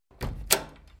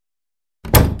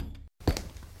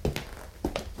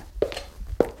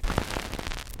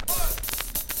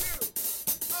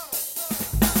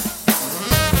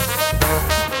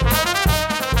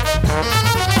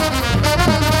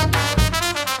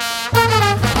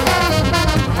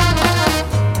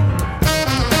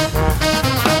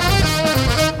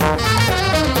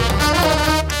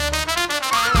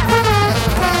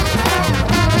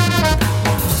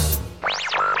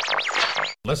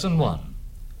Lesson 1.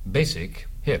 Basic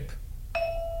Hip.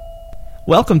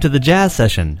 Welcome to the Jazz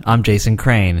Session. I'm Jason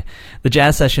Crane. The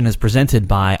Jazz Session is presented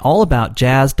by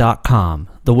allaboutjazz.com,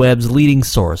 the web's leading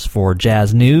source for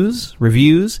jazz news,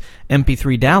 reviews,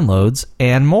 MP3 downloads,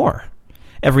 and more.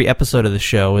 Every episode of the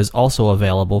show is also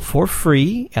available for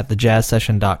free at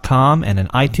thejazzsession.com and in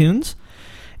iTunes.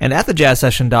 And at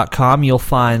thejazzsession.com, you'll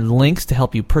find links to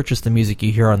help you purchase the music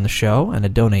you hear on the show and a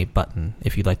donate button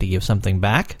if you'd like to give something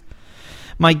back.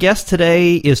 My guest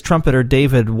today is trumpeter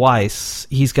David Weiss.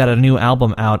 He's got a new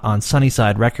album out on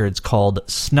Sunnyside Records called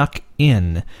Snuck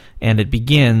In, and it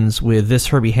begins with this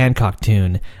Herbie Hancock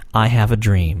tune, I Have a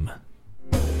Dream.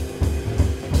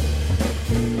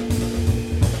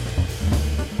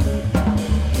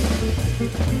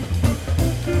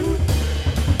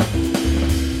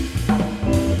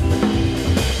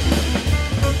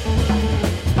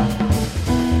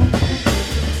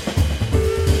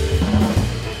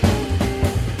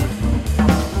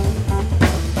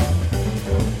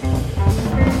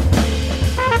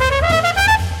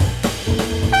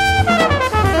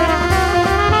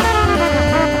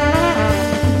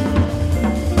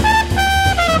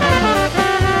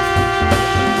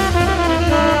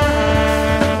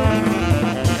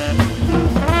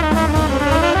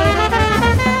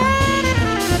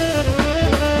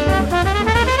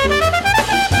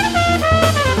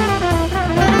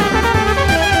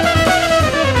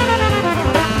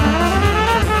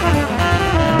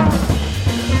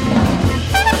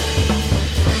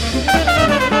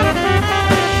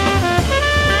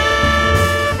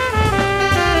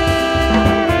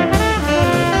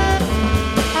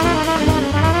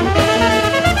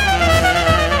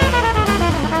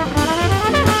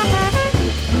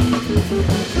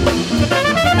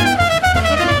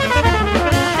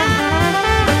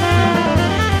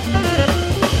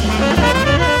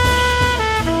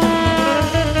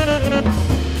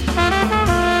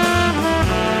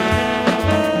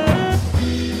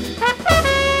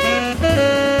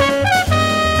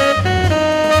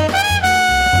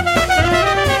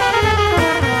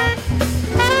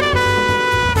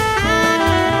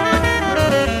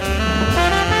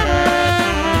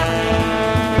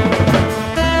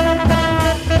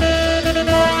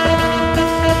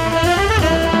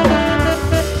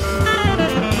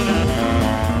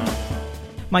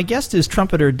 My guest is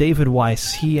trumpeter David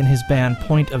Weiss. He and his band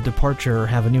Point of Departure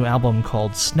have a new album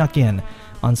called Snuck In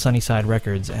on Sunnyside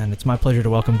Records, and it's my pleasure to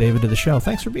welcome David to the show.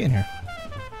 Thanks for being here.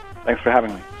 Thanks for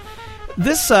having me.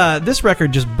 This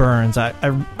record just burns.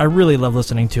 I really love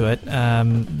listening to it.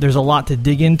 There's a lot to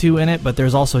dig into in it, but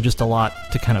there's also just a lot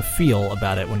to kind of feel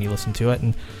about it when you listen to it.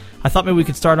 And I thought maybe we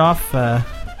could start off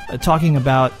talking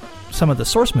about some of the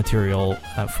source material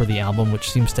for the album,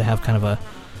 which seems to have kind of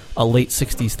a late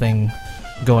 60s thing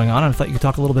going on. I thought you could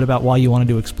talk a little bit about why you wanted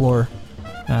to explore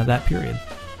that period.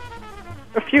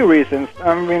 A few reasons.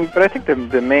 But I think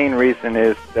the main reason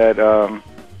is that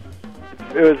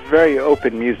it was very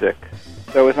open music.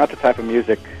 So it was not the type of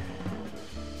music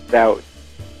that,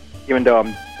 even though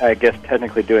I'm, I guess,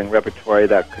 technically doing repertory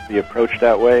that could be approached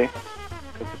that way,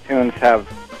 because the tunes have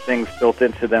things built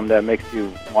into them that makes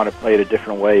you want to play it a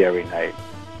different way every night.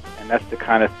 And that's the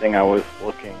kind of thing I was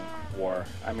looking for.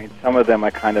 Some of them I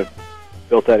kind of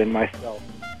built that in myself.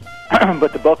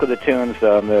 But the bulk of the tunes,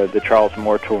 the Charles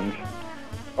Moore tunes,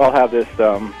 all have this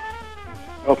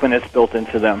openness built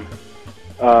into them.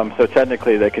 So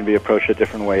technically they can be approached a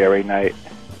different way every night.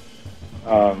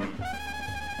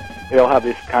 They all have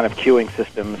these kind of cueing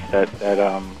systems that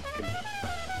can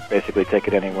basically take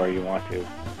it anywhere you want to.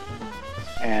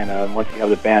 And once you have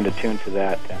the band attuned to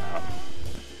that, then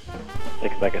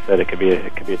like I said, it could be a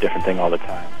different thing all the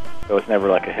time. So it's never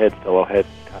like a head solo head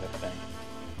kind of thing.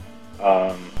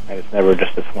 And it's never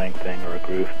just a swing thing or a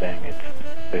groove thing. It's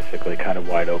basically kind of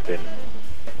wide open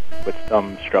with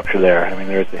some structure there.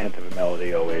 There's the hint of a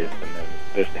melody always, and then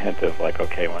there's the hint of like,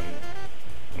 okay, when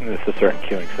there's a certain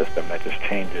cueing system that just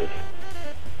changes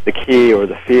the key or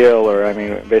the feel, or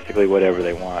basically whatever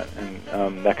they want,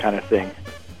 and that kind of thing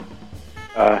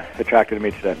attracted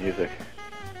me to that music.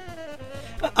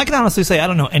 I can honestly say I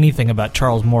don't know anything about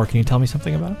Charles Moore. Can you tell me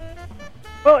something about him?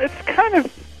 Well, it's kind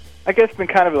of, I guess, been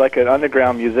kind of like an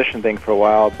underground musician thing for a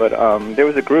while, but there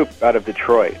was a group out of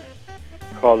Detroit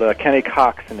called Kenny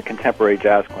Cox and the Contemporary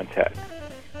Jazz Quintet,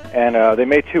 and they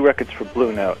made 2 records for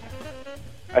Blue Note.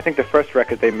 I think the first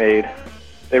record they made,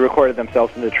 they recorded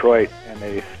themselves in Detroit, and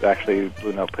they actually,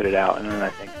 Blue Note put it out, and then I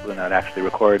think Blue Note actually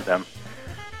recorded them.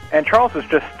 And Charles was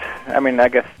just, I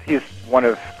guess he's one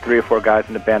of 3 or 4 guys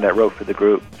in the band that wrote for the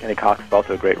group. Kenny Cox is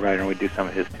also a great writer, and we do some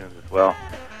of his tunes as well.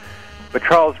 But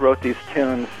Charles wrote these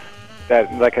tunes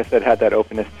that, like I said, had that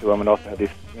openness to them, and also had these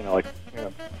like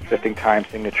shifting time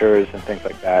signatures and things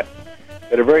like that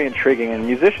are very intriguing. And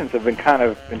musicians have been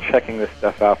checking this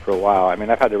stuff out for a while. I mean,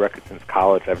 I've had the record since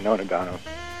college. I've known about them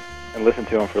and listened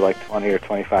to them for like 20 or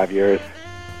 25 years.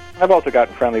 I've also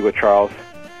gotten friendly with Charles.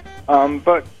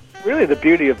 But really the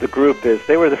beauty of the group is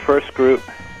they were the first group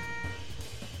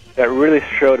that really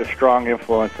showed a strong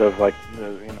influence of like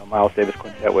the Miles Davis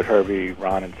Quintet with Herbie,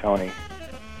 Ron, and Tony.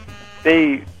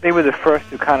 They were the first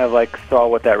who kind of like saw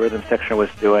what that rhythm section was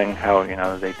doing, how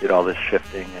they did all this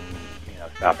shifting and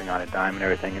stopping on a dime and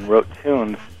everything, and wrote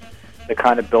tunes that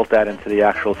kind of built that into the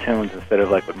actual tunes instead of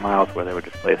like with Miles where they would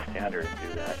just play a standard and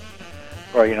do that.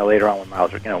 Or later on when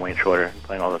Miles were Wayne Shorter and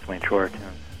playing all those Wayne Shorter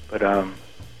tunes. But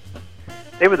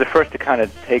they were the first to kind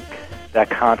of take that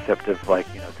concept of like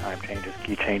time changes,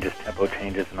 key changes, tempo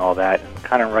changes, and all that, and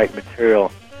kind of write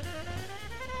material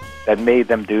that made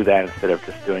them do that instead of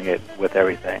just doing it with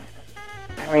everything.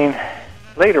 I mean,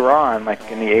 later on, like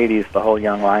in the 80s, the whole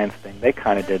Young Lions thing, they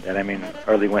kind of did that. I mean,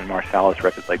 early Wynton Marsalis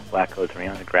records like Black Codes from the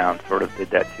Underground sort of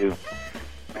did that too.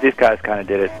 But these guys kind of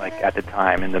did it like at the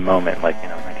time, in the moment, like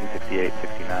 1968,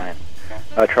 69.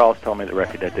 Charles told me the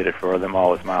record that did it for them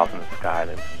all was Miles in the Sky.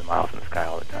 They listened to Miles in the Sky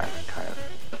all the time. And kind of,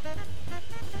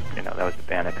 that was the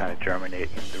band that kind of germinated,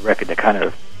 the record that kind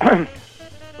of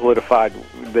solidified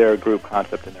their group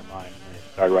concept in their mind when they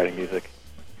started writing music.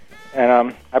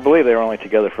 And I believe they were only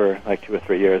together for like 2 or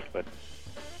 3 years, but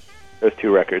those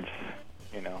 2 records,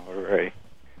 were very,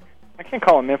 I can't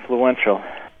call them influential,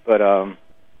 but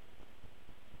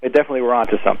they definitely were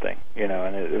onto something,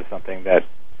 and it was something that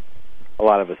a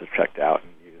lot of us have checked out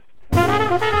and used.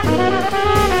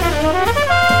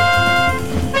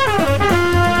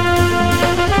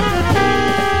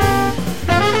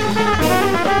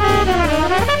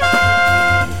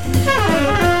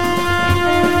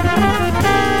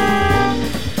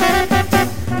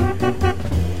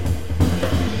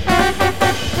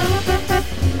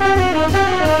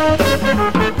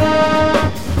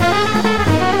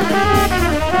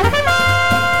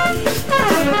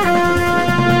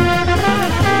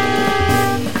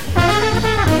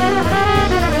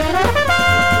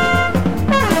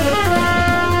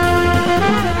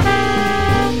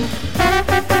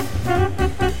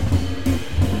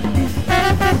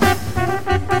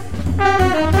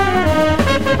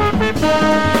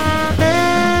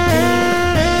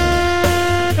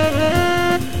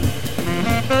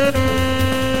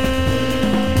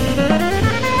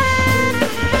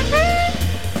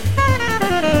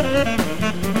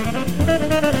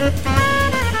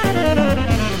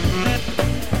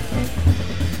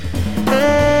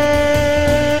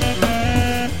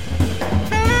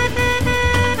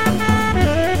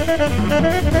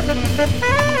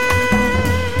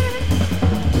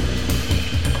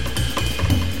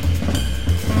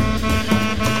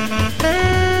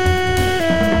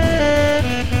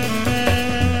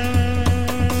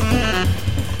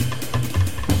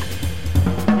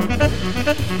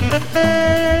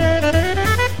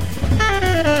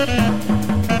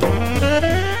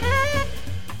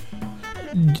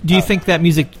 Do you think that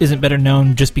music isn't better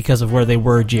known just because of where they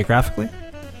were geographically?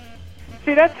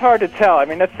 See, that's hard to tell. I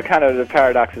mean, that's the kind of the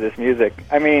paradox of this music.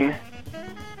 I mean,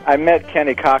 I met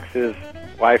Kenny Cox's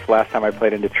wife last time I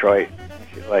played in Detroit. And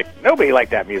she's like, nobody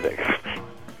liked that music.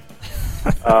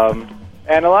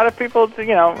 And a lot of people,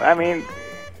 I mean,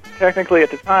 technically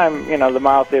at the time, the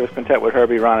Miles Davis Quintet with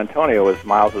Herbie, Ron, and Antonio was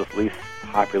Miles' least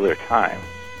popular time.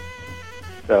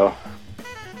 So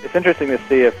it's interesting to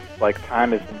see if, like,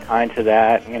 time has been kind to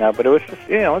that, but it was just,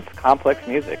 it's complex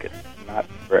music. It's not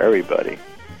for everybody,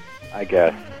 I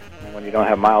guess. And when you don't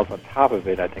have Miles on top of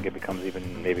it, I think it becomes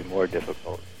even maybe more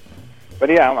difficult.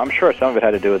 But yeah, I'm sure some of it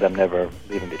had to do with them never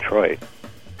leaving Detroit.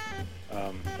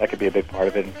 That could be a big part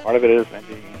of it, and part of it is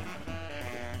maybe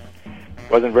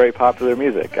wasn't very popular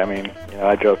music. I mean,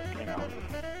 I joke,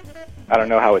 I don't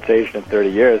know how it's aged in 30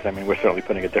 years. I mean, we're certainly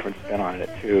putting a different spin on it,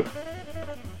 too.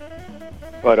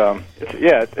 But,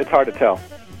 it's hard to tell.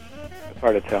 It's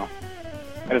hard to tell.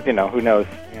 And, who knows,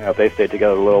 if they stayed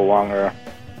together a little longer,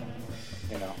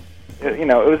 it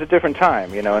was a different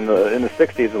time, in the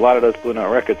 60s, a lot of those Blue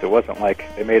Note records, it wasn't like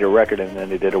they made a record and then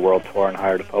they did a world tour and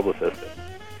hired a publicist.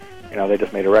 They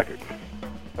just made a record.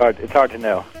 It's hard to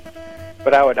know.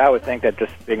 But I would think that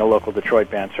just being a local Detroit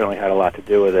band certainly had a lot to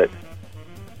do with it.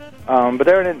 But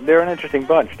they're an interesting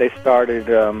bunch. They started,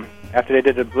 after they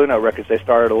did the Blue Note records, they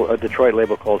started a Detroit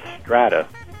label called Strata.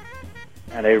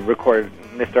 And they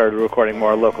started recording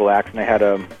more local acts, and they had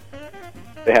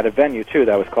a venue, too,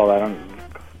 that was called,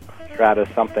 Strata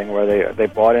something, where they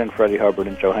bought in Freddie Hubbard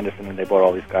and Joe Henderson, and they brought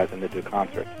all these guys in to do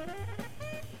concerts.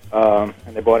 And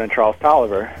they brought in Charles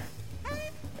Tolliver.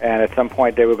 And at some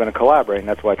point they were going to collaborate, and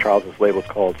that's why Charles's label's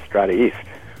called Strata East.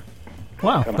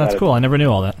 Wow, that's cool. I never knew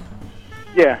all that.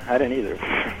 Yeah, I didn't either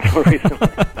until recently.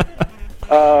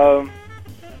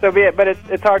 But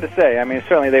it's hard to say. I mean,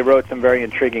 certainly they wrote some very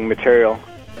intriguing material,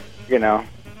 you know.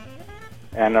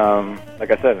 And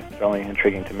like I said, it's only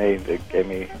intriguing to me. They gave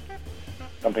me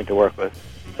something to work with.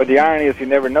 But the irony is you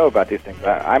never know about these things.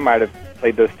 I might have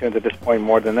played those tunes at this point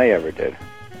more than they ever did.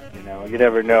 You know, you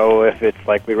never know if it's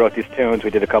like we wrote these tunes, we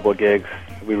did a couple of gigs,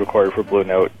 we recorded for Blue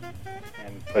Note,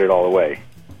 and put it all away.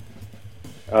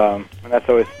 And that's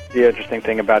always the interesting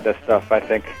thing about that stuff. I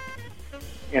think,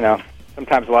 you know,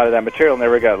 sometimes a lot of that material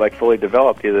never got like fully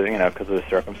developed, either, you know, because of the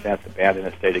circumstance the band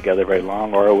didn't stay together very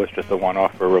long, or it was just a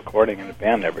one-off for recording and the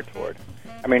band never toured.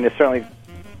 I mean, there's certainly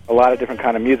a lot of different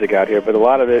kind of music out here, but a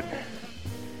lot of it,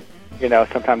 you know,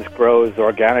 sometimes grows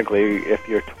organically if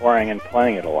you're touring and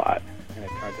playing it a lot, and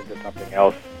it turns into something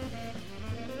else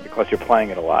because you're playing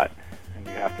it a lot, and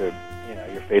you have to, you know,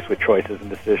 you're faced with choices and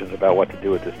decisions about what to do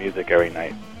with this music every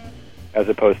night, as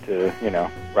opposed to, you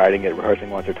know, writing it, rehearsing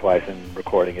once or twice, and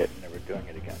recording it and never doing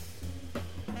it again.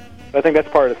 So I think that's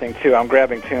part of the thing too. I'm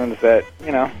grabbing tunes that,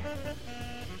 you know,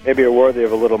 maybe are worthy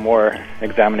of a little more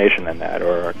examination than that,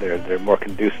 or they're more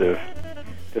conducive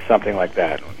to something like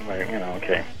that, where, you know,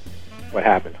 okay, what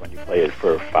happens when you play it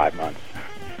for 5 months?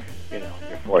 You know,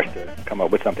 you're forced to come up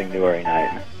with something new every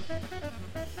night.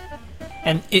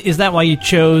 And is that why you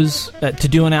chose to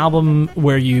do an album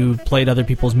where you played other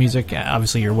people's music?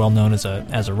 Obviously, you're well known as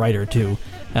a writer too,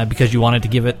 because you wanted to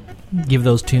give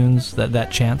those tunes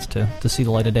that chance to see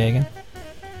the light of day again.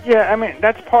 Yeah, I mean,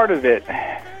 that's part of it.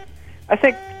 I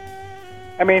think,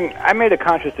 I mean, I made a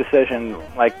conscious decision,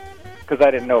 like, because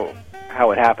I didn't know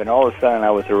how it happened. All of a sudden,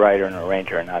 I was a writer and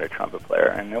arranger and not a trumpet player,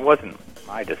 and it wasn't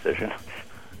my decision.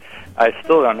 I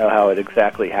still don't know how it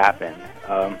exactly happened.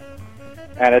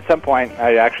 And at some point,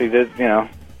 I actually did, you know,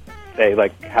 say,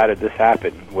 like, how did this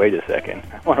happen? Wait a second.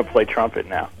 I want to play trumpet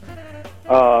now.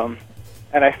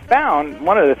 And I found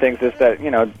one of the things is that,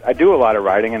 you know, I do a lot of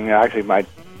writing, and actually my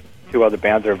two other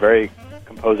bands are very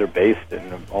composer-based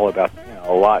and all about, you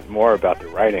know, a lot more about the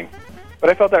writing. But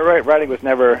I felt that writing was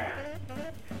never,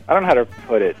 I don't know how to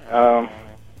put it.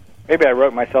 Maybe I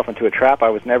wrote myself into a trap. I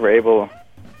was never able,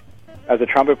 as a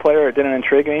trumpet player, it didn't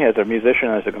intrigue me. As a musician,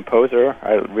 as a composer,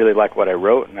 I really liked what I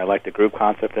wrote, and I liked the group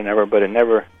concept and everything, but it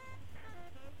never,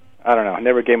 I don't know, it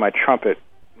never gave my trumpet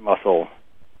muscle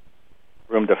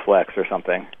room to flex or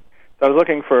something. So I was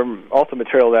looking for also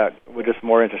material that was just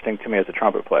more interesting to me as a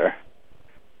trumpet player,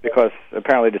 because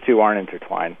apparently the two aren't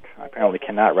intertwined. I apparently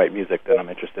cannot write music that I'm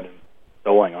interested in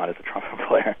soloing on as a trumpet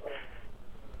player.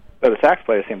 So the sax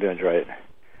players seem to enjoy it.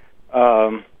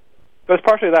 So it's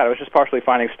partially that. It was just partially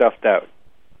finding stuff that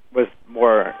was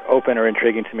more open or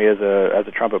intriguing to me as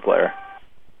a trumpet player.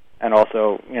 And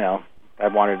also, you know, I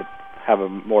wanted to have a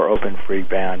more open, free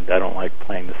band. I don't like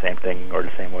playing the same thing or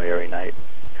the same way every night.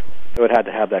 So it had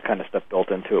to have that kind of stuff built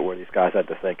into it where these guys had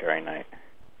to think every night.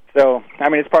 So, I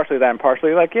mean, it's partially that and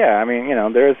partially like, yeah, I mean, you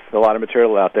know, there's a lot of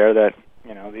material out there that,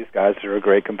 you know, these guys are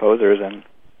great composers and,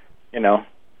 you know,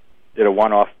 did a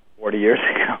one-off 40 years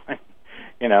ago.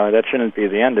 You know, that shouldn't be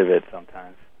the end of it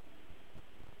sometimes.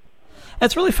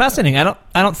 That's really fascinating. I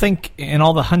don't think in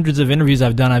all the hundreds of interviews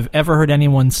I've done, I've ever heard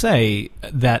anyone say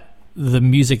that the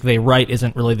music they write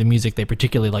isn't really the music they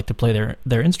particularly like to play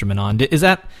their instrument on. Is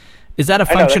that a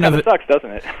function of it? Sucks,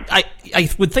 doesn't it? I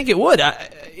would think it would.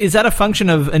 Is that a function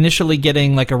of initially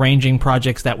getting like arranging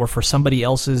projects that were for somebody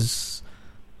else's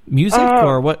music,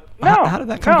 or what? No, how did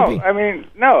that come to be? I mean,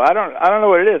 no, I don't know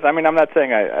what it is. I mean, I'm not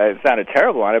saying I sounded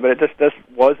terrible on it, but it just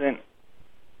wasn't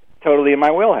totally in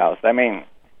my wheelhouse. I mean,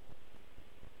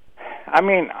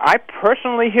 I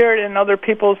personally hear it in other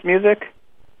people's music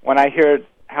when I hear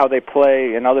how they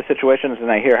play in other situations, and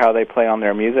I hear how they play on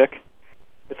their music.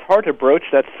 It's hard to broach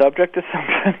that subject to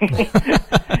somebody,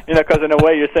 you know, because in a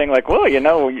way you're saying like, well, you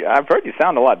know, I've heard you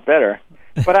sound a lot better,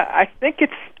 but I think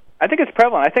it's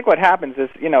prevalent. I think what happens is,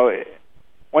 you know,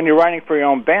 when you're writing for your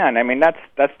own band, I mean, that's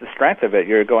the strength of it.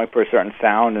 You're going for a certain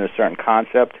sound and a certain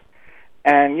concept,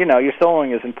 and you know, your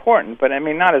soloing is important, but I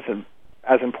mean, not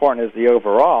as important as the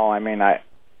overall. I mean, I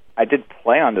did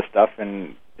play on the stuff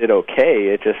and did okay.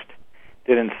 It just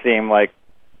didn't seem like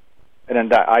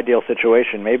an ideal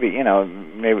situation. Maybe, you know,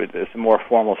 maybe there's a more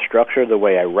formal structure the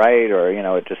way I write, or, you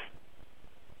know, it just,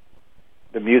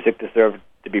 the music deserved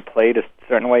to be played a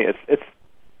certain way.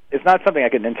 It's not something I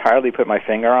can entirely put my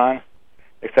finger on,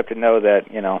 except to know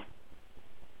that, you know,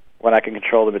 when I can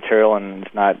control the material and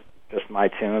it's not just my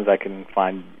tunes, I can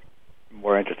find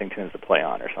more interesting tunes to play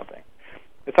on or something.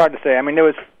 It's hard to say. I mean, there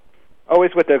was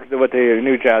always with the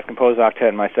new jazz composed octet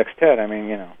and my sextet. I mean,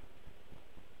 you know,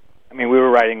 I mean, we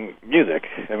were writing music.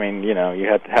 I mean, you know, you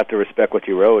have to respect what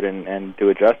you wrote and do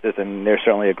it justice, and there's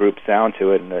certainly a group sound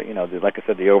to it, and, you know, like I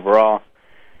said, the overall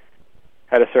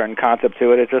had a certain concept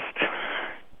to it. It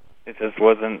just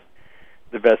wasn't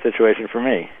the best situation for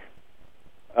me,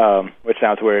 which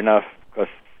sounds weird enough because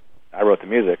I wrote the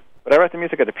music. But I wrote the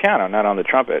music at the piano, not on the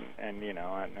trumpet, and, you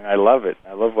know, and I love it.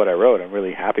 I love what I wrote. I'm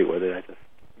really happy with it.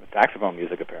 Saxophone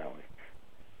music, apparently.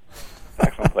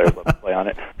 Saxophone players love to play on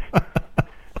it.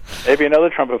 Maybe another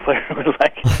trumpet player would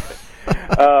like it.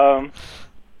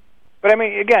 But I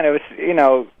mean, again, it was, you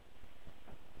know,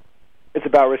 it's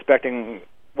about respecting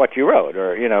what you wrote,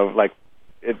 or, you know, like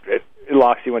it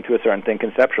locks you into a certain thing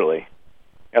conceptually.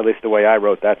 At least the way I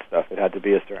wrote that stuff, it had to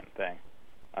be a certain thing.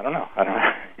 I don't know.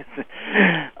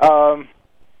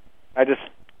 I just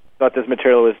thought this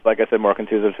material was, like I said, more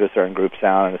conducive to a certain group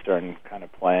sound and a certain kind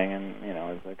of playing, and, you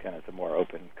know, it's a more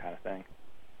open kind of thing.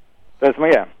 So it's,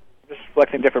 yeah, just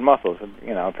flexing different muscles. And,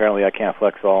 you know, apparently I can't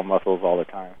flex all muscles all the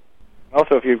time.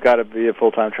 Also, if you've got to be a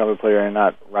full-time trumpet player and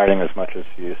not writing as much as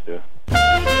you used to.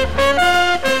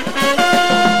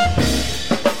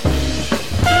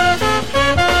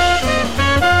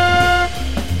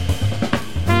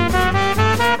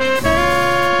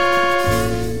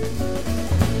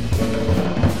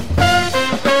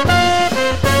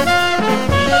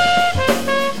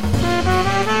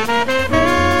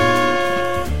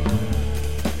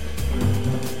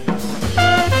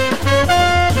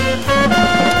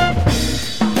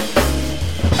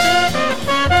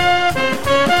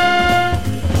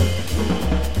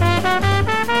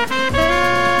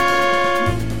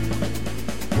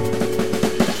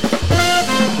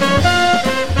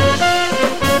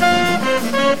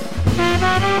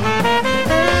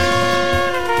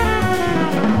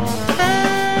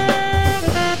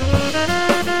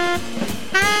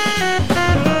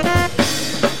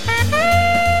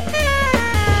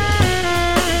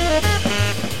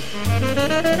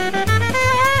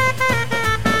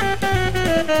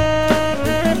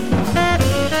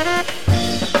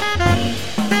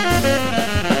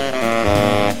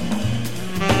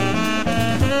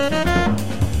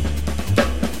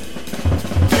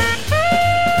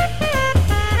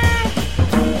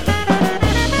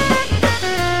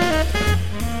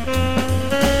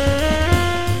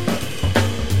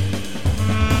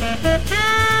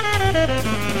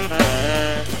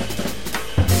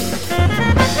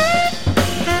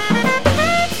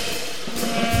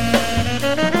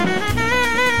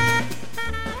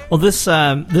 Well, this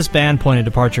band, Point of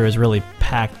Departure, is really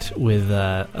packed with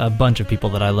a bunch of people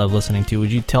that I love listening to.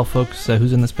 Would you tell folks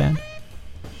who's in this band?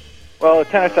 Well, the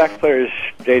tenor sax player is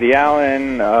J.D.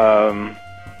 Allen,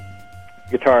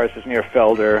 guitarist is Nir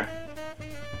Felder,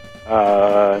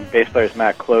 bass player is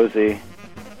Matt Closey,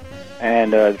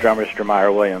 and drummer is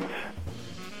Jeremiah Williams.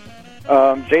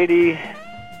 J.D.,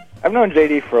 I've known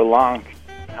J.D. for a long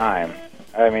time.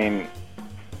 I mean,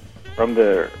 from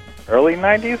the early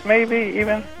 90s, maybe,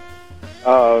 even.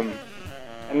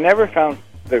 I never found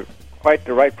quite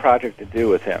the right project to do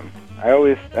with him.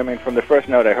 From the first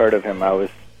note I heard of him, I was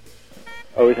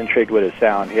always intrigued with his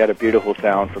sound. He had a beautiful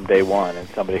sound from day one, and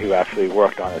somebody who actually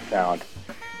worked on his sound.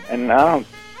 And I don't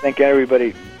think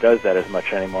everybody does that as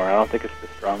much anymore. I don't think it's the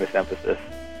strongest emphasis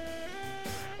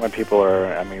when people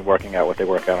are, working out what they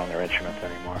work out on their instruments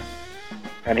anymore.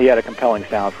 And he had a compelling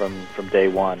sound from day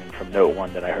one and from note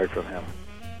one that I heard from him.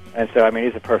 And so,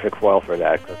 he's a perfect foil for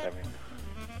that, because,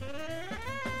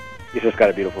 he's just got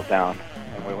a beautiful sound.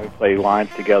 And when we play lines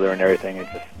together and everything,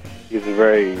 he's a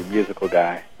very musical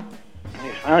guy. And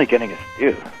he's finally getting his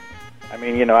due.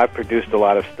 I've produced a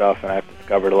lot of stuff, and I've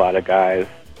discovered a lot of guys.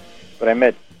 But I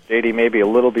met J.D. maybe a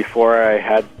little before I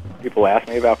had people ask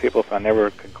me about people, so I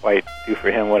never could quite do for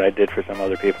him what I did for some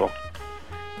other people.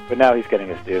 But now he's getting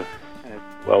his due, and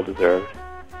it's well-deserved.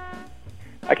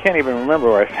 I can't even remember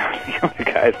where I found the other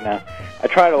guys now. I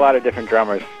tried a lot of different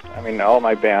drummers. All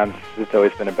my bands, it's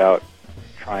always been about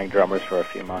trying drummers for a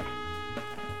few months.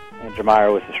 And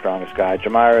Jeremiah was the strongest guy.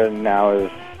 Jeremiah now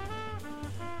is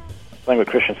playing with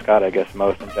Christian Scott, I guess,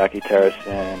 most, and Jackie Terracin,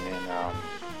 and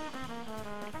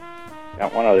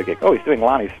got one other gig. Oh, he's doing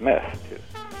Lonnie Smith, too.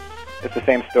 It's the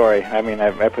same story.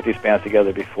 I put these bands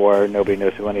together before. Nobody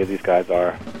knows who any of these guys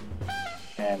are.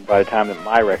 And by the time that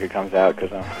my record comes out,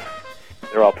 because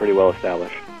they're all pretty well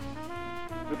established.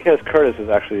 Lucas Curtis is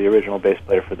actually the original bass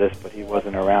player for this, but he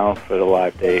wasn't around for the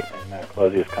live date, and Matt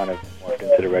Closey is kind of more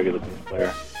considered a regular bass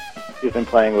player. He's been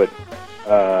playing with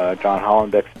John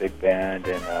Hollenbeck's big band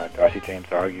and Darcy James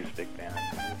Argue's big band.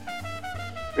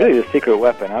 Really the secret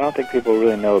weapon. I don't think people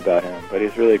really know about him, but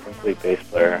he's really a complete bass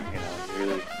player.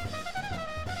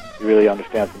 He really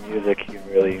understands the music. He can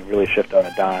really shift on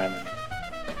a dime.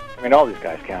 And I mean, all these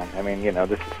guys can. I mean,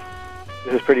 this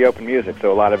is pretty open music,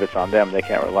 so a lot of it's on them. They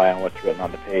can't rely on what's written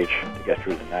on the page to get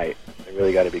through the night. They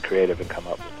really got to be creative and come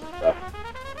up with some stuff.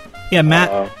 Yeah,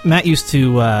 Matt used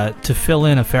to fill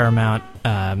in a fair amount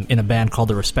in a band called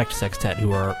the Respect Sextet,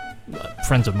 who are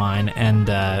friends of mine, and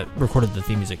recorded the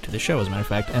theme music to the show, as a matter of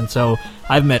fact. And so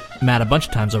I've met Matt a bunch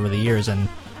of times over the years, and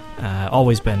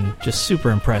always been just super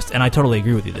impressed. And I totally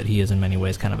agree with you that he is in many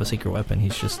ways kind of a secret weapon.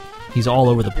 He's all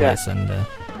over the place. Yeah. And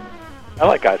I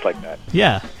like guys like that.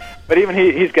 Yeah. But even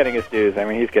he's getting his dues. I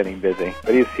mean, he's getting busy.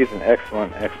 But he's an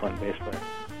excellent bass player.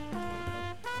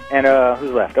 And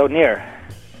who's left? Oh, Near.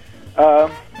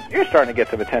 You're starting to get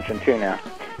some attention too now.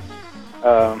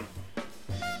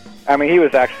 I mean,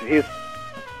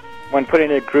 when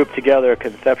putting a group together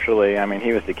conceptually, I mean,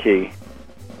 he was the key.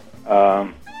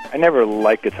 I never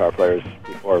liked guitar players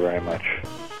before very much,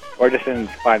 or just didn't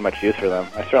find much use for them.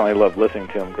 I certainly loved listening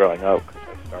to them growing up, because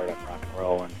I started on rock and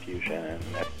roll and fusion, and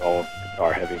that's all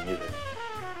guitar-heavy music.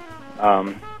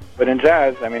 But in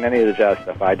jazz, I mean, any of the jazz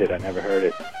stuff I did, I never heard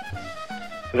it.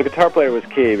 So the guitar player was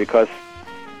key, because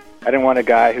I didn't want a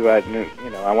guy who I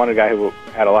wanted a guy who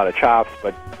had a lot of chops,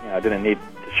 but didn't need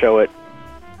to show it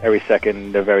every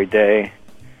second of every day.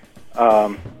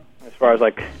 As far as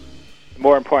the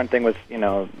more important thing was,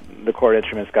 the chord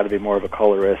instruments got to be more of a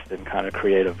colorist and kind of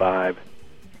create a vibe.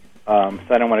 So I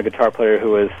didn't want a guitar player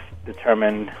who was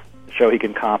determined to show he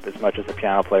can comp as much as a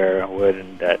piano player would,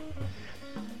 and that,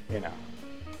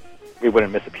 we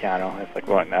wouldn't miss a piano. It's like,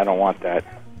 well, I don't want that.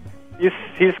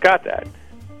 He's got that.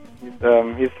 He's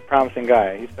a promising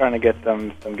guy. He's starting to get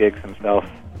some gigs himself.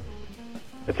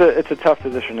 It's a tough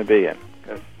position to be in,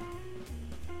 because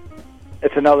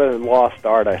it's another lost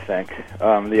art, I think,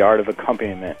 the art of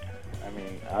accompaniment. I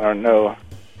mean, I don't know.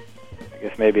 I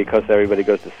guess maybe because everybody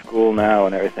goes to school now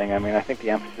and everything. I mean, I think the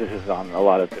emphasis is on a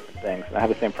lot of different things. And I have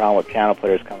the same problem with piano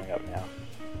players coming up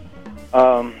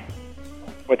now.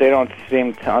 What they don't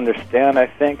seem to understand, I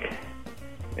think,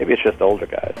 maybe it's just older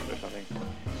guys or something,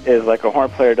 is a horn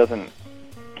player doesn't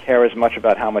care as much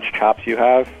about how much chops you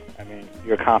have. I mean,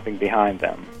 you're comping behind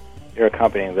them. You're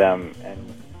accompanying them,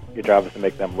 and your job is to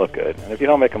make them look good. And if you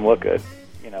don't make them look good,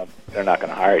 they're not going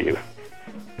to hire you,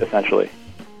 essentially.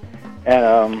 And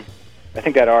I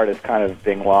think that art is kind of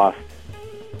being lost.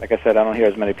 Like I said, I don't hear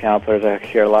as many piano players. I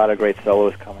hear a lot of great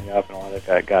solos coming up, and a lot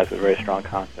of guys with very strong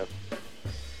concepts.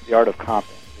 The art of comping,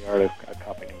 the art of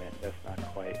accompaniment, that's not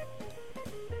quite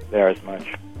there as much.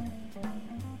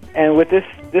 And with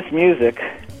this music,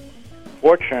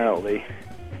 fortunately,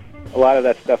 a lot of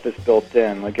that stuff is built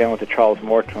in. Again, with the Charles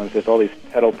Moore tunes, there's all these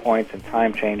pedal points and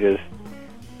time changes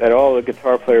that all the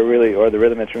guitar player really, or the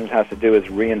rhythm instrument, has to do is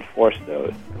reinforce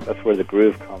those. That's where the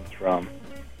groove comes from.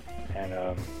 And,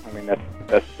 I mean,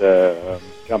 that's the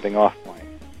jumping off point.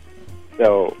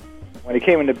 So when he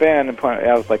came into band,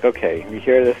 I was like, okay, you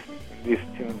hear these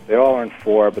tunes, they all are in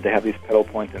 4, but they have these pedal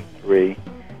points in 3,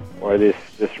 or this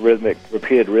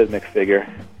repeated rhythmic figure.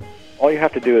 All you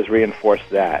have to do is reinforce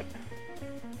that,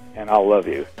 and I'll love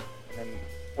you. And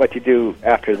what you do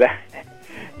after that,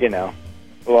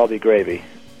 will all be gravy.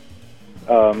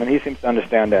 And he seems to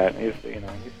understand that. He's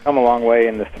come a long way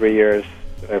in the 3 years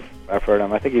that I've heard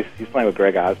him. I think he's playing with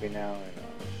Greg Osby now,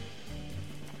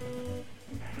 and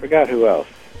forgot who else.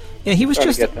 Yeah, he was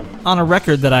just on a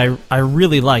record that I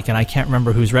really like, and I can't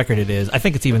remember whose record it is. I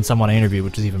think it's even someone I interviewed,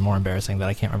 which is even more embarrassing that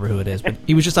I can't remember who it is. But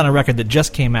he was just on a record that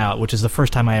just came out, which is the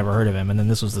first time I ever heard of him, and then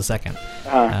this was the second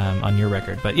on your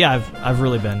record. But yeah, I've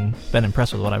really been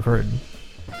impressed with what I've heard.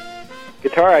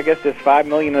 Guitar, I guess there's 5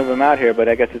 million of them out here, but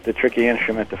I guess it's a tricky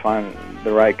instrument to find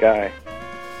the right guy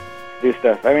to do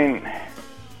stuff. I mean,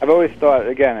 I've always thought,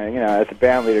 again, as a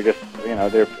band leader, just,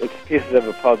 it's pieces of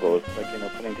a puzzle. It's like,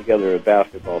 putting together a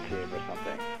basketball team or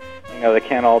something. They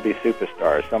can't all be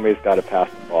superstars. Somebody's got to pass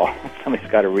the ball. Somebody's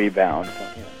got to rebound.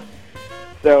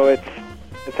 So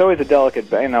it's always a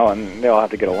delicate, and they all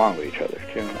have to get along with each other,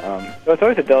 too. So it's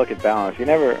always a delicate balance. I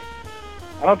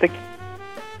don't think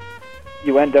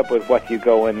you end up with what you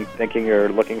go in thinking you're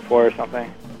looking for or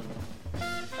something.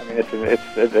 I mean,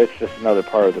 it's just another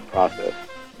part of the process.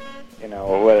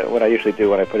 What I usually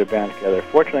do when I put a band together.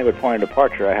 Fortunately, with Point of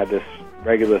Departure, I had this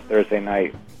regular Thursday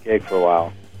night gig for a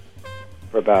while,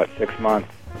 for about 6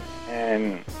 months,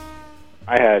 and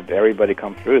I had everybody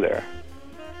come through there,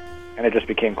 and it just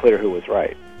became clear who was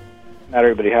right. Not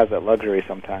everybody has that luxury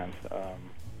sometimes.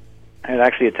 I had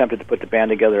actually attempted to put the band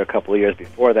together a couple of years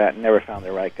before that and never found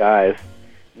the right guys,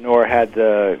 nor had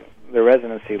the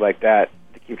residency like that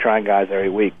to keep trying guys every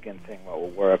week and seeing what will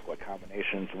work, what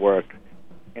combinations work.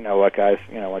 What guys,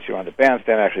 once you're on the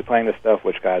bandstand actually playing this stuff,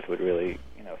 which guys would really,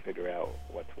 figure out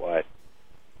what's what.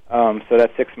 So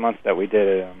that 6 months that we did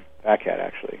it, Fat Cat,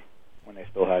 actually, when they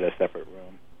still had a separate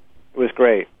room. It was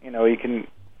great.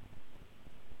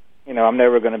 I'm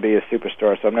never going to be a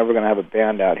superstar, so I'm never going to have a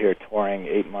band out here touring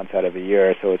 8 months out of a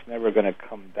year, so it's never going to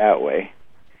come that way.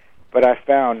 But I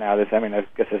found now I guess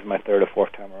this is my third or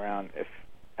fourth time around, if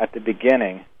at the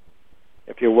beginning,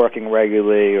 if you're working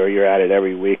regularly or you're at it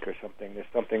every week or something, there's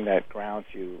something that grounds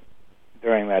you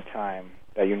during that time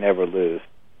that you never lose.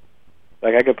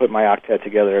 Like I could put my octet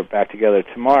back together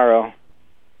tomorrow,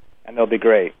 and they'll be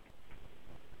great.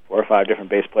 4 or 5 different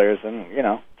bass players, and,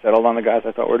 settled on the guys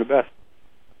I thought were the best.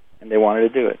 And they wanted to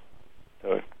do it.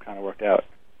 So it kind of worked out.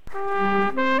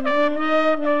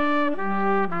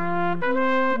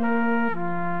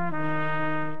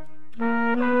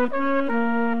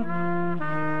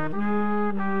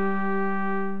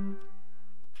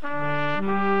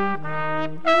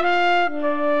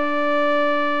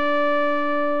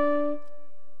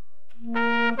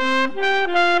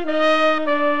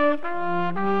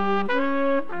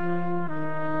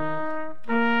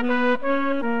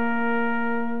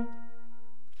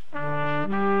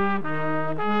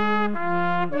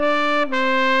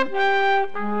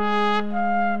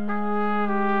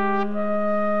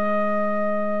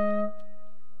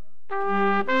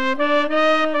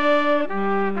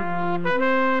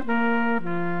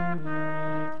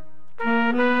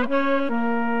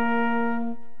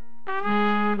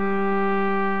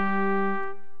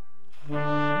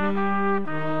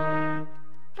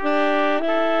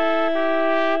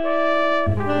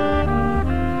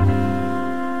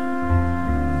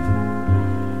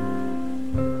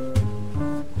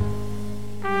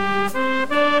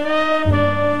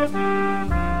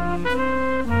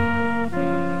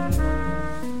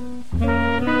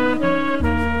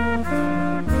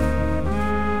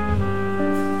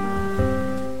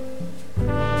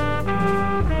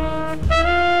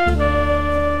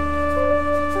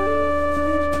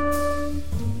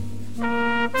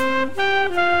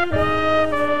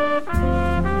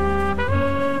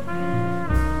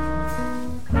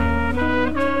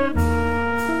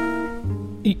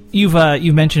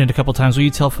 You've mentioned it a couple times. Will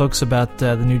you tell folks about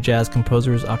the new Jazz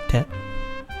Composers Octet?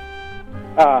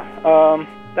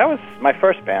 That was my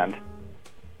first band,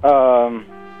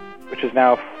 which is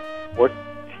now 14.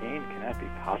 Can that be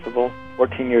possible?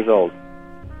 14 years old.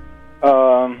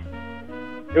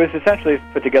 It was essentially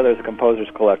put together as a composers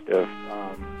collective.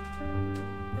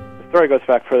 The story goes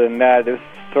back further than that. It was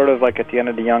sort of like at the end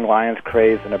of the Young Lions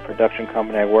craze, and a production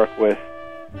company I work with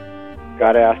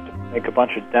got asked to make a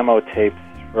bunch of demo tapes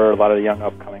for a lot of the young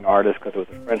upcoming artists, because it was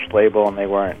a French label and they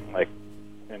weren't like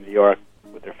in New York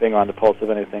with their finger on the pulse of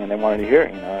anything, and they wanted to hear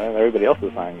it. Everybody else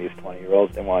was signing these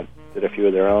 20-year-olds. They did a few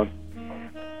of their own.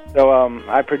 So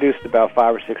I produced about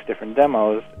 5 or 6 different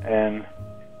demos, and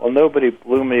nobody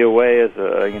blew me away as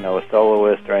a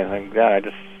soloist or anything like that. I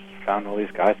just found all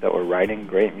these guys that were writing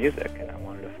great music, and I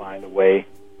wanted to find a way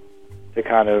to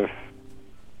kind of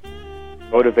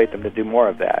motivate them to do more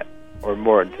of that, or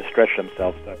more to stretch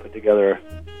themselves. So I put together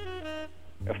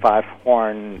a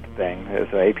 5-horn thing. It was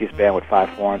an 8-piece band with 5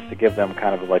 horns to give them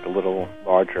kind of like a little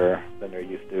larger than they're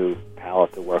used to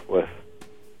palette to work with.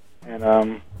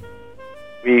 And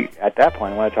we, at that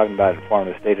point, when I'm talking about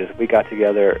informative stages, we got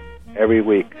together every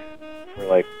week for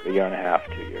like a year and a half,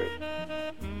 2 years.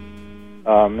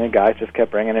 And guys just kept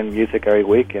bringing in music every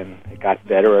week, and it got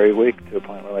better every week to the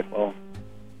point where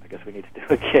I guess we need to do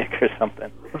a gig or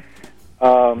something.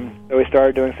 So we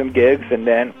started doing some gigs, and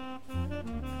then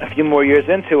a few more years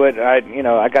into it,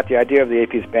 I got the idea of the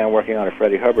 8-piece band working on a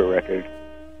Freddie Hubbard record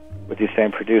with these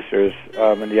same producers,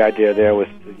 and the idea there was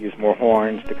to use more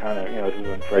horns to kind of, this is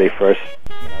when Freddie first,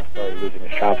 started losing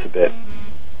his chops a bit,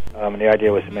 and the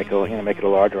idea was to make it a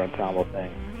larger ensemble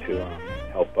thing to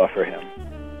help buffer him.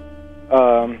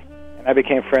 And I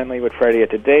became friendly with Freddie at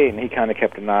the date, and he kind of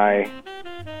kept an eye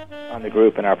on the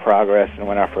group and our progress. And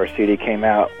when our first CD came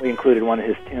out, we included one of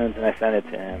his tunes, and I sent it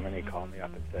to him, and he called me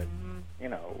up and said,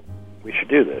 we should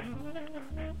do this.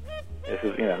 This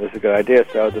is a good idea.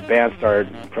 So the band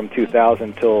started from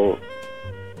 2000 till,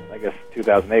 I guess,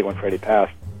 2008 when Freddie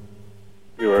passed.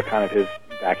 We were kind of his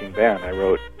backing band. I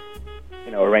wrote,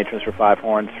 arrangements for 5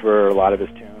 horns for a lot of his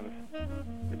tunes.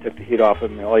 It took the heat off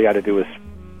him. All he had to do was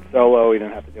solo. He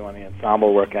didn't have to do any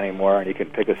ensemble work anymore, and he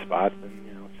could pick his spots and,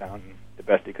 sound the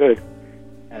best he could.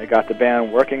 And it got the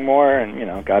band working more,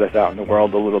 and, got us out in the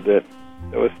world a little bit.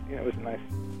 So it was a nice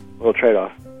little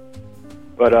trade-off.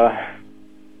 But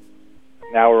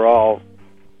now we're all,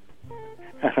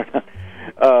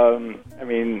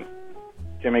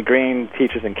 Jimmy Green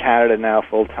teaches in Canada now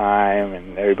full-time,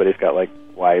 and everybody's got,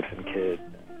 wives and kids.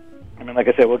 Like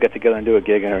I said, we'll get together and do a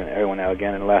gig every now and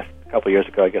again. And the last couple of years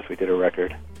ago, I guess we did a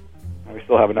record. And we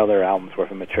still have another album's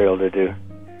worth of material to do.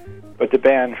 But the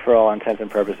band, for all intents and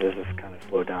purposes, has kind of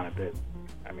slowed down a bit.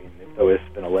 I mean, it's always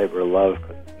been a labor of love,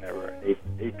 because it's never an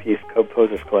eight-piece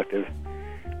composers collective.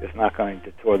 It's not going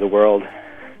to tour the world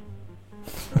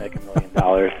to make $1 million.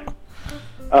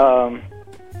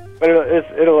 But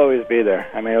it'll always be there.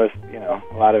 I mean, it was,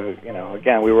 a lot of,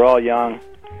 again, we were all young.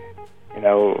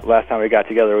 Last time we got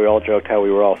together, we all joked how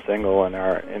we were all single, and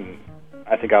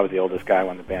I think I was the oldest guy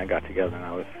when the band got together, and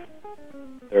I was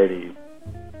 30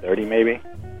 maybe.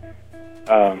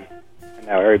 And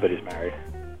now everybody's married.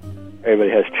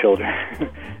 Everybody has children.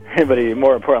 Everybody,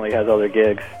 more importantly, has other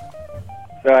gigs.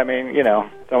 So, I mean,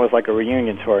 it's almost like a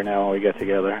reunion tour now when we get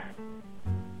together.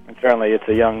 And certainly it's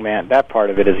a young man, that part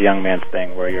of it is a young man's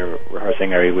thing, where you're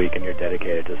rehearsing every week and you're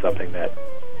dedicated to something that,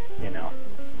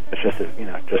 it's just,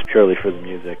 just purely for the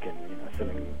music, and,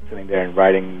 sitting there and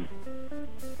writing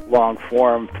long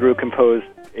form through composed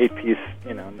 8-piece,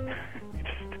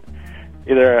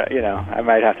 either, I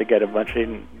might have to get a bunch of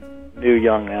new,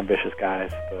 young, ambitious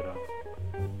guys, but,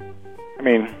 I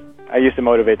mean, I used to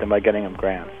motivate them by getting them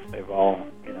grants. They've all,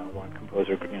 won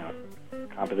composer,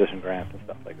 composition grants and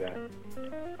stuff like that.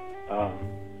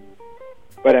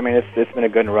 But I mean, it's been a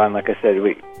good run. Like I said,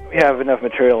 we have enough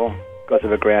material because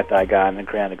of a grant I got, and the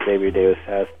grant that Xavier Davis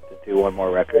has to do one more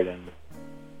record, and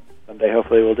someday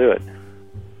hopefully we'll do it.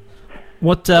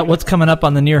 What's coming up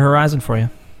on the near horizon for you?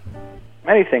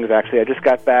 Many things, actually. I just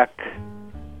got back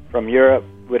from Europe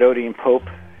with Odie Pope.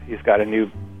 He's got a new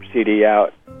CD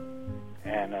out,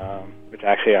 and which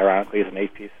actually, ironically, is an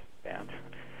 8-piece band.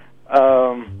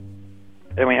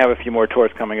 Then we have a few more tours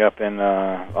coming up in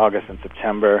August and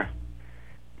September.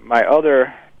 My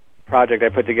other project I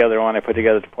put together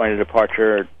to Point of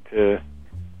Departure to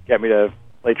get me to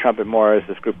play trumpet more is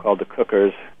this group called the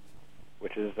Cookers,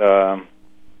 which is,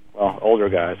 older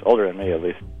guys, older than me at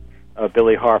least.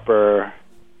 Billy Harper,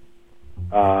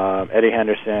 Eddie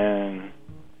Henderson,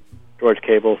 George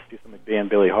Cable, Cecil McBee, and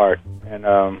Billy Hart.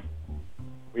 And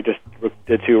we just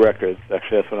did 2 records.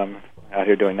 Actually, that's what I'm out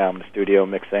here doing now. I'm in the studio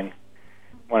mixing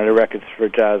one of the records for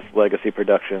Jazz Legacy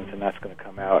Productions, and that's going to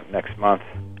come out next month.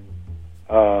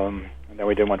 And then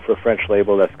we did one for a French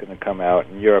label that's going to come out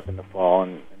in Europe in the fall,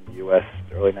 and in the U.S.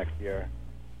 early next year.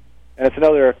 And it's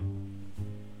another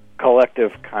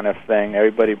collective kind of thing.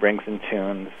 Everybody brings in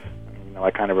tunes.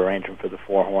 I kind of arrange them for the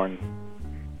 4-horn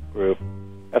group.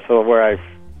 That's where I've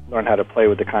learned how to play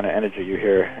with the kind of energy you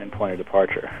hear in Point of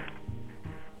Departure.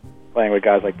 Playing with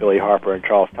guys like Billy Harper and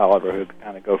Charles Tolliver, who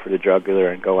kind of go for the jugular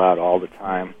and go out all the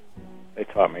time. They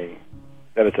taught me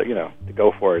that it's to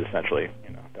go for it, essentially.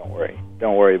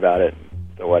 Don't worry about it.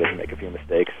 So what if you make a few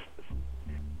mistakes?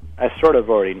 I sort of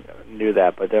already knew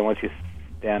that, but then once you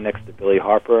stand next to Billy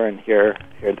Harper and hear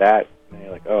that, and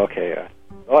you're like, oh, okay, I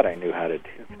thought I knew how to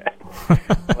do that.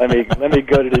 let me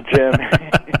go to the gym,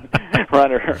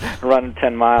 run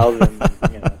 10 miles, and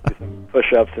do some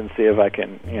push-ups and see if I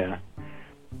can,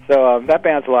 So that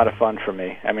band's a lot of fun for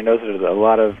me. I mean, those are a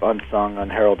lot of unsung,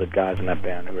 unheralded guys in that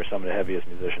band who are some of the heaviest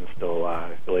musicians still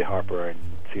alive. Billy Harper and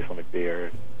Cecil McBee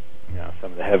are,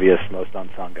 some of the heaviest, most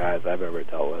unsung guys I've ever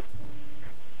dealt with.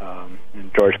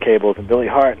 And George Cable and Billy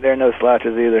Hart, they're no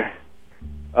slouches either.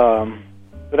 So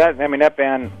that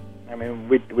band,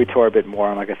 we tour a bit more,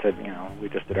 and like I said, we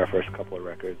just did our first couple of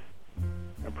records.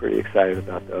 I'm pretty excited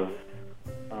about those.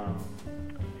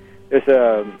 There's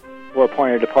more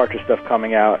Point of Departure stuff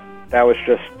coming out. That was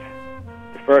just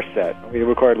the first set. We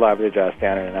recorded live at the Jazz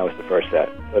Standard, and that was the first set.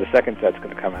 So the second set's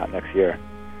going to come out next year.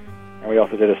 And we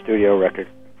also did a studio record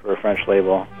for a French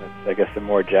label. It's, I guess, a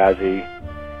more jazzy,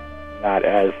 not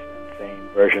as insane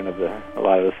version of a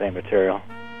lot of the same material.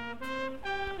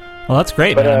 Well, that's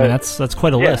great, man. I mean, that's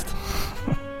quite a list.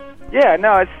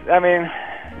 It's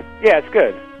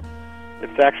good.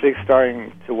 It's actually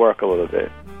starting to work a little bit.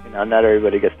 Not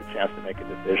everybody gets the chance to make a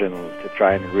decision to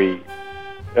try and redo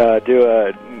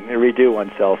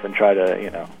oneself and try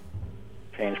to,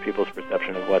 change people's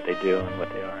perception of what they do and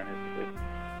what they are. And it's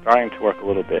starting to work a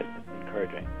little bit. It's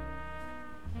encouraging.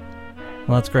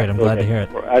 Well, that's great. I'm glad to hear it.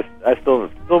 I still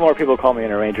more people call me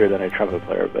an arranger than a trumpet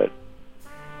player, but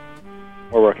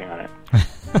we're working on it.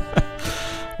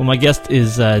 Well, my guest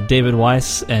is David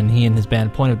Weiss, and he and his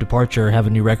band Point of Departure have a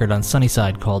new record on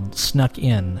Sunnyside called Snuck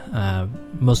In,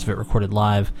 most of it recorded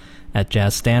live at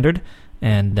Jazz Standard,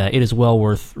 and it is well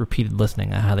worth repeated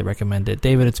listening. I highly recommend it.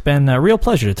 David, it's been a real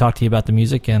pleasure to talk to you about the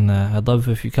music, and I'd love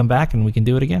if you come back and we can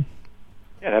do it again.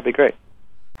 Yeah, that'd be great.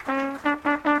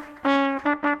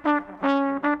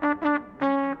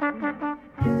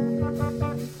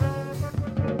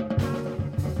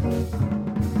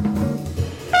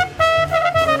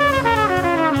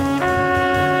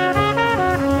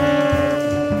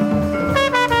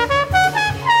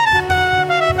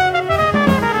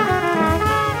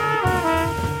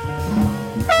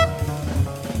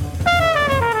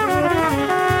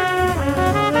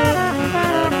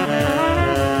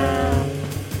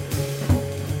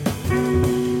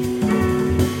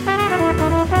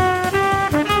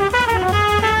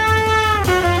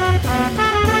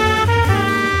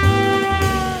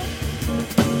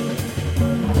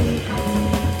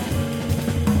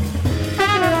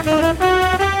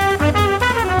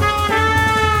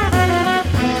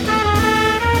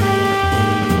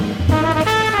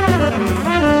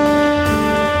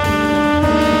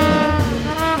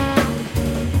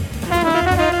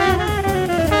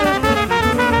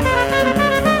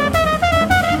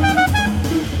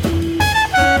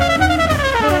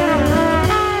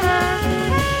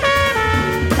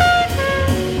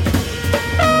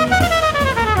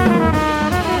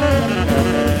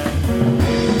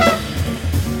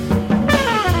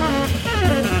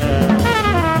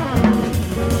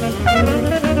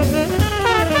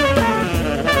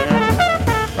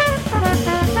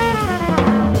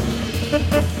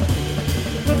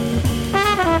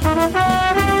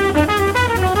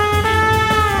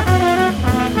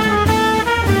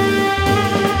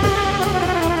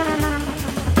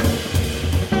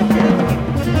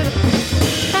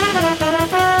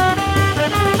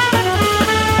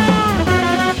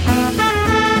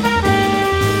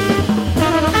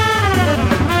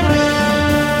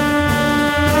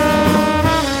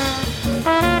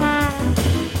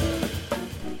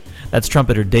 That's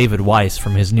trumpeter David Weiss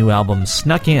from his new album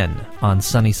Snuck In on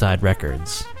Sunnyside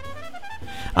Records.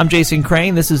 I'm Jason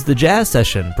Crane. This is the Jazz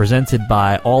Session, presented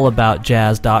by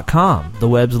AllAboutJazz.com, the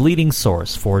web's leading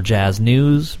source for jazz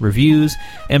news, reviews,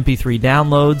 MP3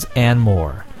 downloads, and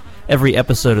more. Every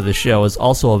episode of the show is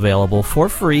also available for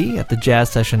free at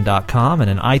thejazzsession.com and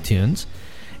in iTunes.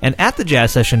 And at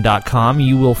thejazzsession.com,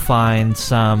 you will find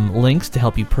some links to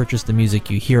help you purchase the music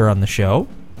you hear on the show.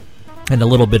 And a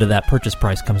little bit of that purchase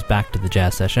price comes back to the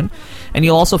Jazz Session. And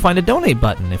you'll also find a donate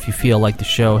button if you feel like the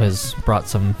show has brought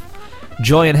some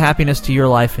joy and happiness to your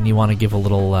life and you want to give a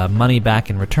little money back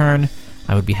in return.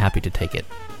 I would be happy to take it.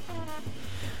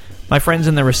 My friends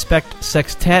in the Respect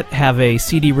Sextet have a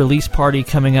CD release party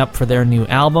coming up for their new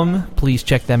album. Please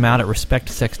check them out at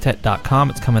respectsextet.com.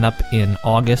 It's coming up in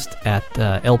August at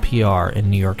LPR in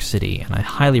New York City, and I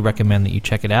highly recommend that you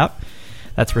check it out.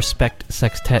 That's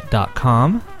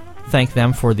respectsextet.com. Thank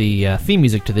them for the theme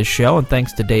music to this show, and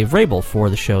thanks to Dave Rabel for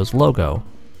the show's logo.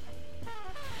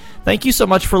 Thank you so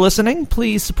much for listening.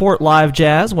 Please support live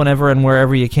jazz whenever and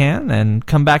wherever you can, and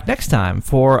come back next time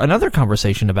for another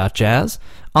conversation about jazz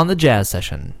on the Jazz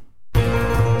Session.